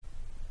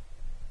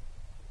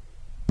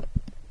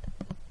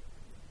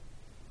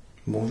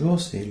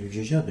Bonjour, c'est Luc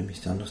Gégère de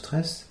Mystère No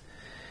Stress.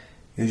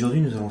 Et aujourd'hui,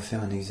 nous allons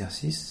faire un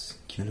exercice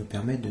qui va nous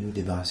permettre de nous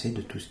débarrasser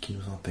de tout ce qui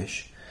nous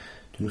empêche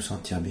de nous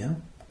sentir bien,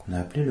 qu'on a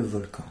appelé le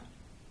volcan.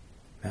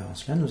 Mais avant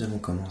cela, nous allons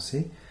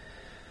commencer,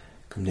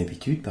 comme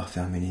d'habitude, par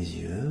fermer les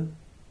yeux,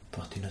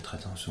 porter notre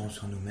attention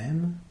sur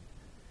nous-mêmes,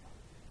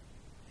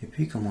 et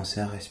puis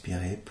commencer à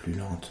respirer plus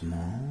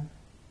lentement,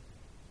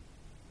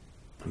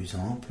 plus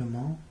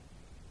amplement,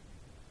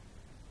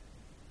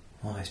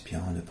 en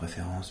respirant de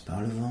préférence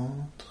par le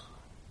ventre,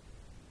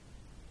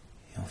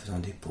 et en faisant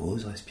des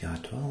pauses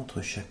respiratoires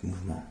entre chaque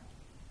mouvement.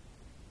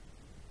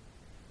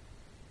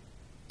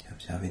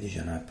 Observez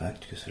déjà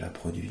l'impact que cela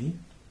produit,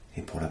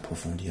 et pour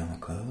l'approfondir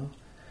encore,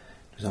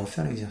 nous allons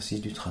faire l'exercice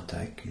du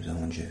Tratak que nous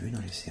avons déjà vu dans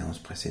les séances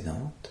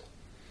précédentes.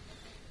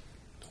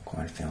 Donc on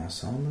va le faire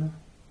ensemble.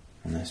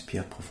 On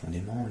inspire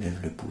profondément, on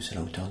lève le pouce à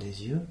la hauteur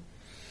des yeux,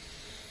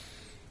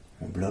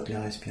 on bloque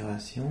la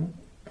respiration,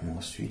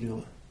 on suit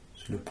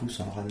le pouce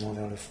en le ramenant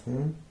vers le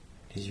front,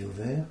 les yeux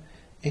ouverts,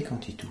 et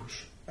quand il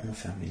touche, on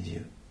ferme les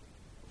yeux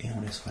et on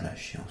laisse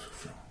relâcher en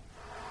soufflant.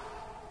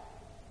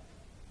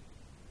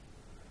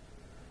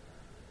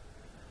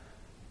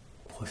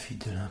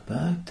 Profite de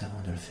l'impact avant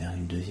de le faire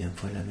une deuxième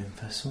fois de la même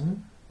façon.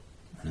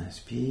 On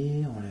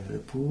inspire, on lève le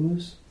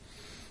pouce,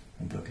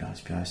 on bloque la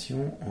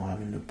respiration, on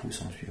ramène le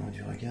pouce en suivant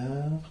du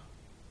regard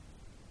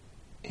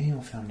et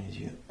on ferme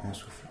les yeux en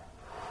soufflant.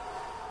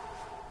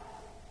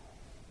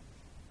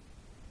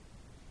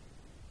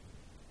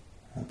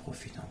 On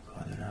profite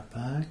encore de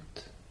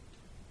l'impact,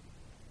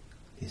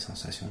 des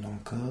sensations dans le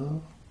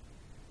corps,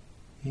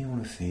 et on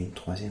le fait une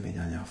troisième et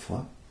dernière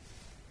fois,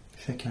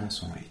 chacun à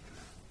son rythme.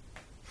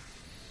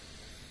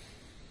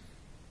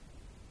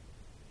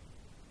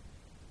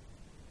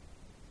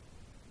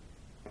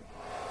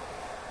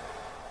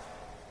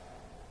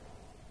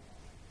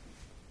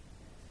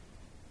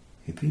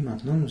 Et puis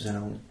maintenant, nous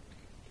allons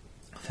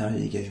faire le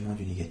dégagement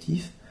du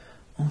négatif,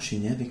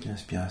 enchaîné avec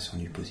l'inspiration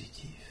du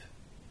positif.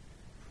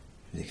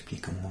 Je vous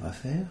explique comment on va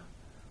faire.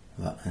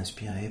 On va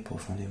inspirer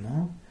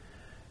profondément,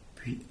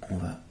 puis on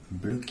va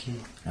bloquer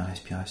la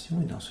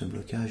respiration, et dans ce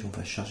blocage, on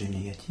va charger le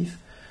négatif,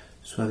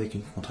 soit avec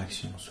une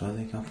contraction, soit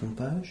avec un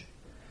pompage.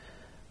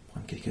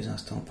 Prendre quelques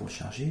instants pour le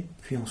charger,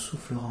 puis on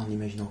soufflera en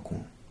imaginant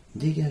qu'on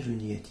dégage le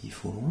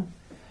négatif au loin,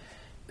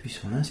 puis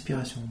sur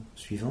l'inspiration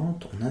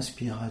suivante, on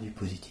inspirera du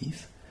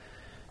positif,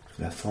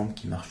 sous la forme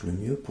qui marche le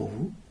mieux pour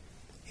vous,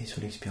 et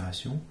sur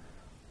l'expiration,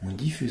 on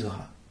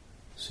diffusera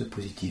ce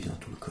positif dans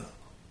tout le corps.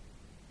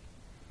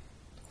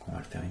 Donc on va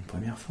le faire une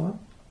première fois.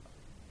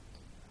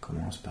 On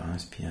commence par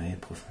inspirer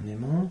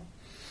profondément.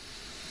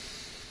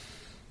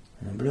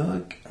 On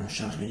bloque, on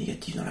charge le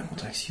négatif dans la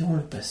contraction,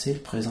 le passé, le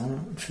présent,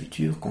 le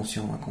futur,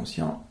 conscient ou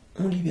inconscient.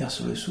 On libère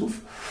sur le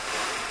souffle.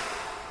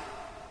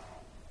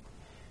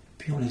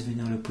 Puis on laisse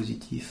venir le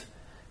positif,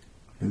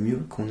 le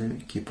mieux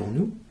qui est pour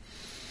nous.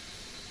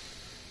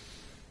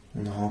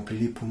 On remplit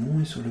les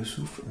poumons et sur le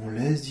souffle, on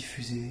laisse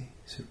diffuser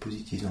ce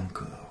positif dans le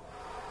corps.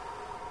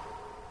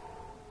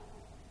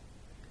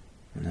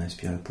 On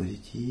inspire le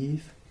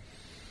positif,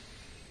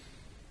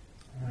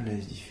 on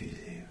laisse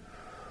diffuser.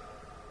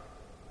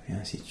 Et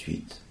ainsi de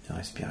suite, de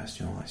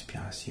respiration en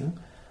respiration,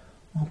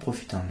 en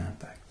profitant de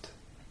l'impact.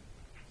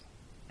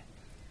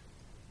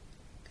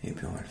 Et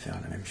puis on va le faire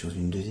la même chose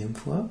une deuxième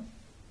fois.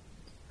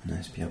 On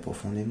inspire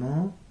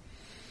profondément.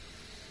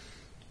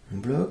 On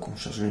bloque, on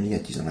charge le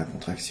négatif dans la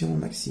contraction au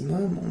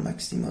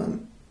maximum.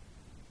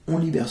 On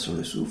libère sur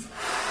le souffle.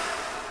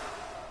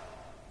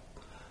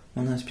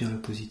 On inspire le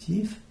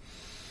positif.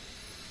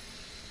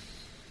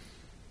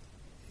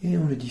 Et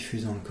on le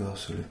diffuse dans le corps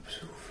sur le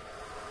souffle.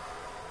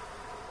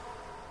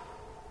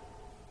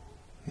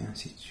 Et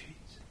ainsi de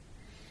suite.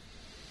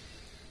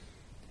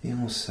 Et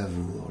on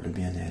savoure le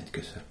bien-être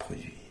que ça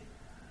produit.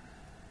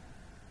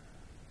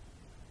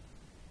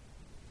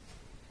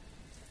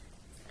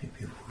 Et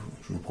puis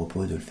je vous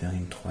propose de le faire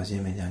une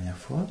troisième et dernière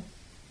fois.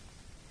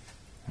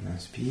 On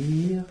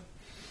inspire,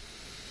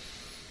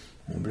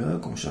 on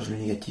bloque, on charge le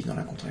négatif dans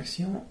la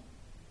contraction,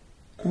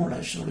 on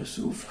lâche sur le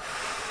souffle,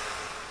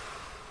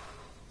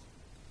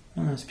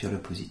 on inspire le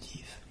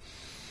positif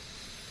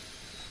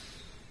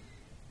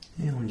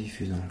et on le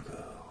diffuse dans le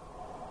corps.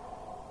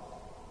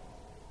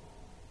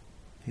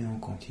 Et on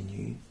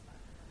continue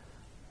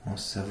en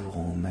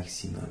savourant au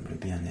maximum le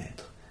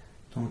bien-être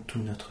dans tout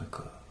notre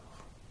corps.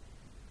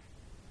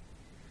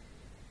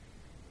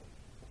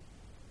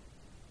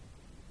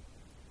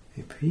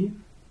 Et puis,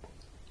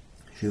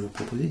 je vais vous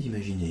proposer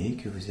d'imaginer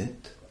que vous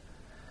êtes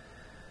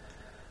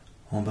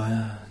en bas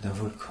d'un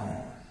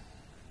volcan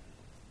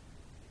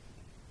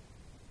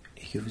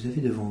et que vous avez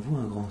devant vous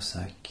un grand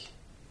sac.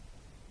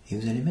 Et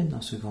vous allez mettre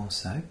dans ce grand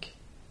sac,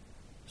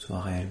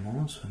 soit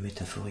réellement, soit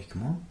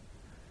métaphoriquement,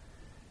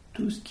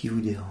 tout ce qui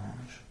vous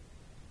dérange,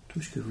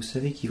 tout ce que vous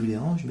savez qui vous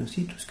dérange, mais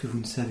aussi tout ce que vous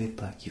ne savez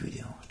pas qui vous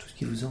dérange, tout ce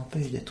qui vous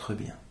empêche d'être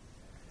bien.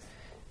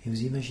 Et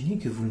vous imaginez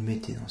que vous le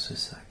mettez dans ce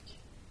sac.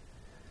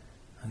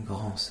 Un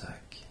grand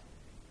sac.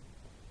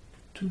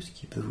 Tout ce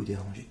qui peut vous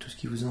déranger, tout ce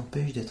qui vous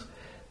empêche d'être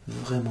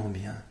vraiment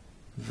bien,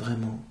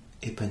 vraiment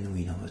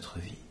épanoui dans votre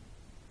vie.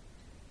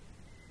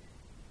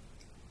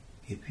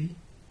 Et puis,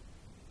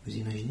 vous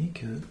imaginez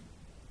que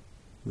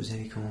vous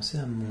allez commencer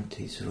à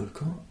monter ce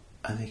volcan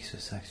avec ce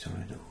sac sur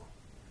le dos.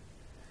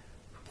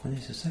 Vous prenez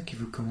ce sac et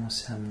vous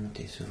commencez à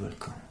monter ce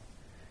volcan.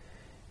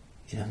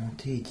 Et la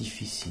montée est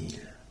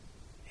difficile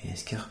et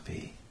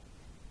escarpée.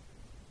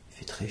 Il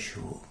fait très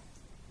chaud,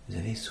 vous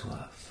avez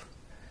soif.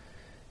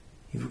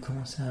 Et vous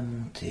commencez à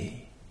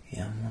monter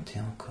et à monter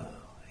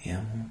encore et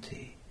à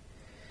monter.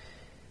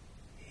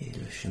 Et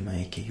le chemin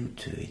est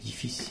caillouteux et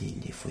difficile.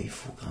 Des fois, il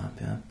faut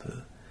grimper un peu.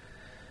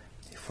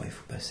 Des fois, il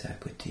faut passer à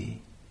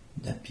côté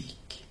d'un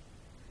pic.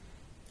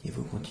 Et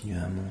vous continuez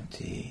à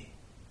monter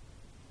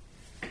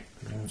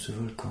le long de ce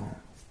volcan,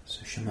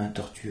 ce chemin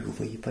tortueux. Vous ne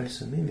voyez pas le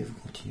sommet, mais vous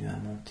continuez à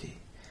monter.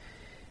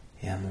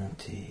 Et à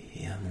monter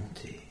et à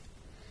monter.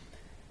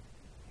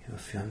 Et au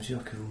fur et à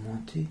mesure que vous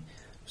montez,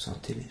 vous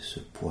sentez ce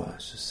poids,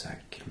 ce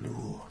sac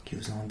lourd qui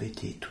vous a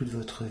embêté toute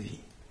votre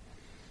vie.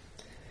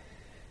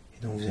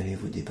 Et donc vous allez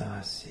vous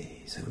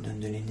débarrasser, ça vous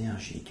donne de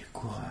l'énergie, du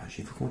courage,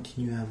 et vous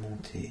continuez à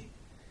monter.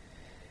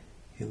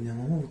 Et au bout d'un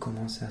moment, vous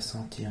commencez à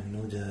sentir une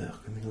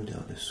odeur, comme une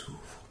odeur de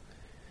soufre,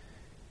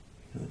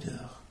 une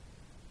odeur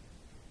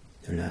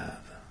de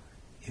lave,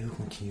 et vous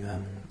continuez à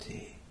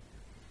monter.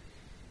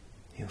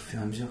 Et au fur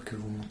et à mesure que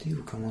vous montez,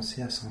 vous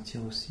commencez à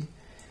sentir aussi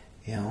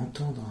et à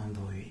entendre un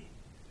bruit,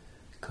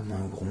 comme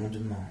un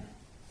grondement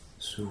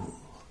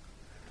sourd.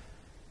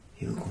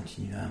 Et vous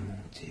continuez à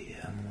monter,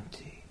 à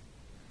monter.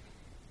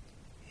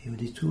 Et au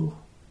détour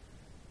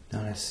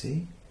d'un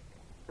lacet,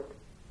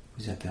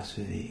 vous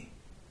apercevez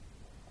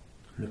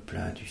le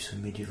plat du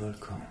sommet du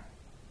volcan.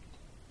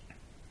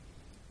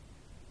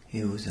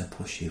 Et vous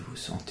approchez, vous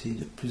sentez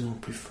de plus en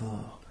plus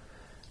fort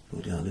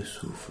l'odeur de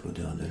soufre,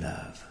 l'odeur de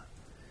lave.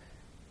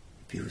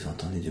 Et puis vous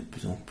entendez de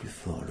plus en plus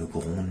fort le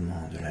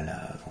grondement de la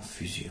lave en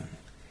fusion,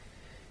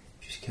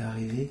 jusqu'à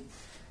arriver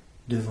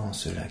devant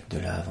ce lac de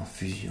lave en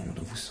fusion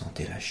dont vous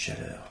sentez la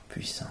chaleur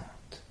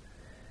puissante.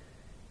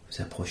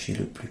 Vous approchez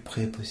le plus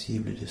près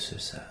possible de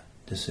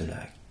ce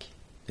lac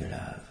de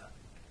lave.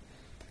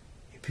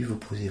 Et puis vous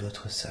posez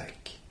votre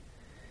sac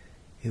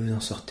et vous en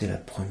sortez la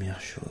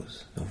première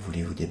chose dont vous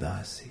voulez vous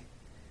débarrasser.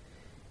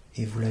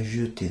 Et vous la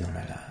jetez dans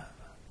la lave.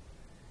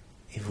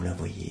 Et vous la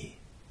voyez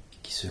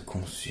qui se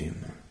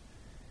consume,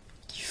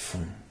 qui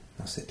fond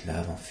dans cette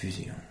lave en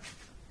fusion.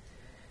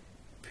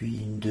 Puis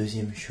une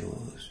deuxième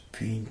chose,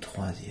 puis une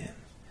troisième.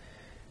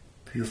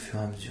 Puis au fur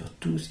et à mesure,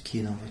 tout ce qui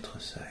est dans votre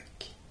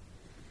sac.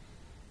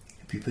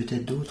 Et puis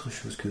peut-être d'autres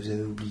choses que vous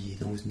avez oubliées,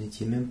 dont vous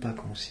n'étiez même pas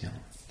consciente.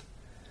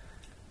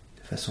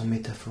 De façon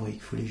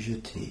métaphorique, vous les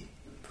jetez.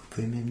 Vous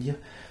pouvez même dire,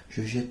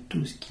 je jette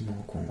tout ce qui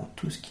m'encombre,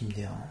 tout ce qui me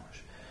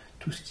dérange,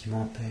 tout ce qui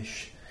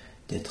m'empêche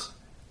d'être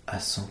à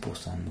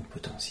 100% de mon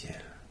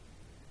potentiel.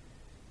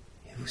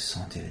 Et vous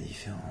sentez la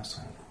différence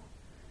en vous,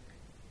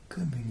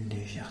 comme une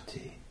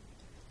légèreté,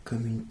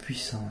 comme une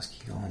puissance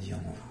qui grandit en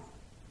vous.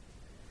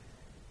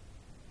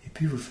 Et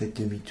puis vous faites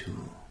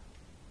demi-tour,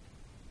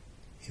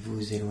 et vous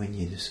vous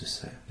éloignez de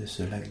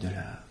ce lac de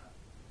lave.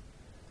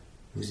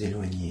 Vous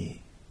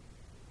éloignez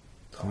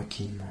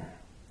tranquillement,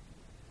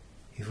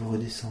 et vous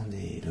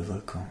redescendez le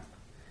volcan.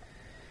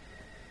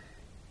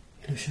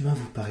 Et le chemin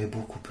vous paraît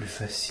beaucoup plus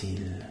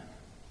facile,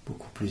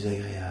 beaucoup plus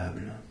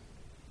agréable,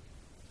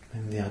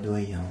 même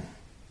verdoyant,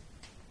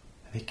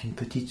 avec une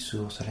petite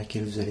source à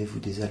laquelle vous allez vous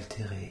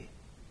désaltérer,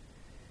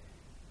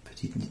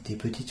 des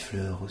petites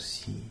fleurs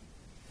aussi,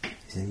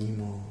 des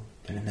animaux,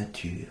 de la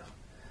nature,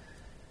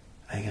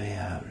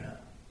 agréables,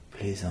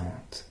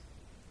 plaisantes,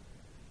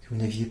 que vous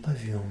n'aviez pas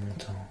vues en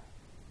montant.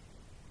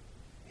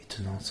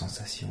 Étonnante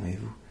sensation, et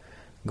vous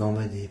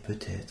gambadez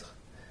peut-être,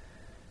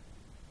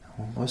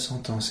 en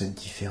ressentant cette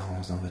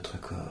différence dans votre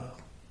corps,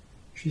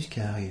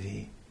 jusqu'à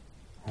arriver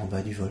en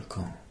bas du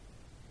volcan,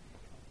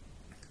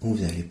 où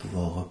vous allez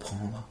pouvoir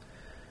reprendre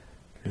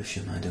le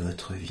chemin de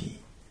votre vie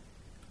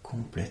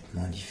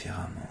complètement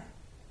différemment,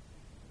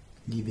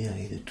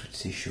 libéré de toutes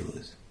ces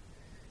choses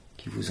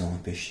qui vous ont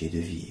empêché de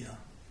vivre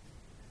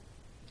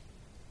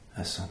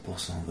à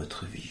 100%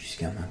 votre vie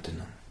jusqu'à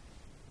maintenant.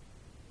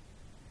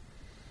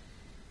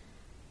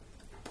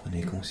 Vous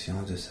prenez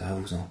conscience de ça,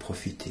 vous en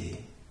profitez.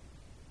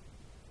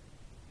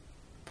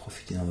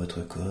 Profitez dans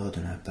votre corps de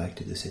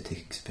l'impact de cette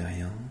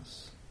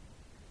expérience.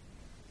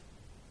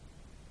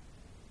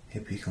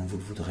 Et puis quand vous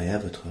le voudrez à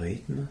votre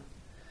rythme,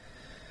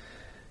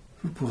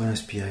 vous pourrez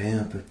inspirer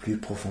un peu plus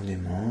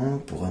profondément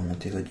pour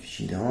remonter votre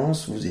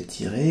vigilance, vous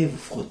étirez, vous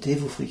frottez,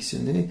 vous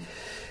frictionnez,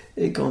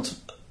 et quand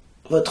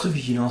votre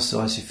vigilance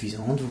sera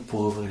suffisante, vous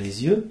pourrez ouvrir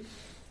les yeux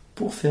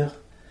pour faire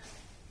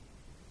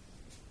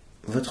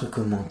votre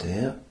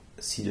commentaire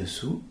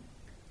ci-dessous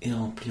et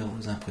remplir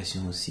vos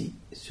impressions aussi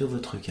sur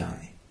votre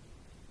carnet.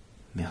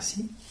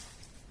 Merci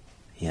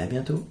et à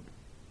bientôt.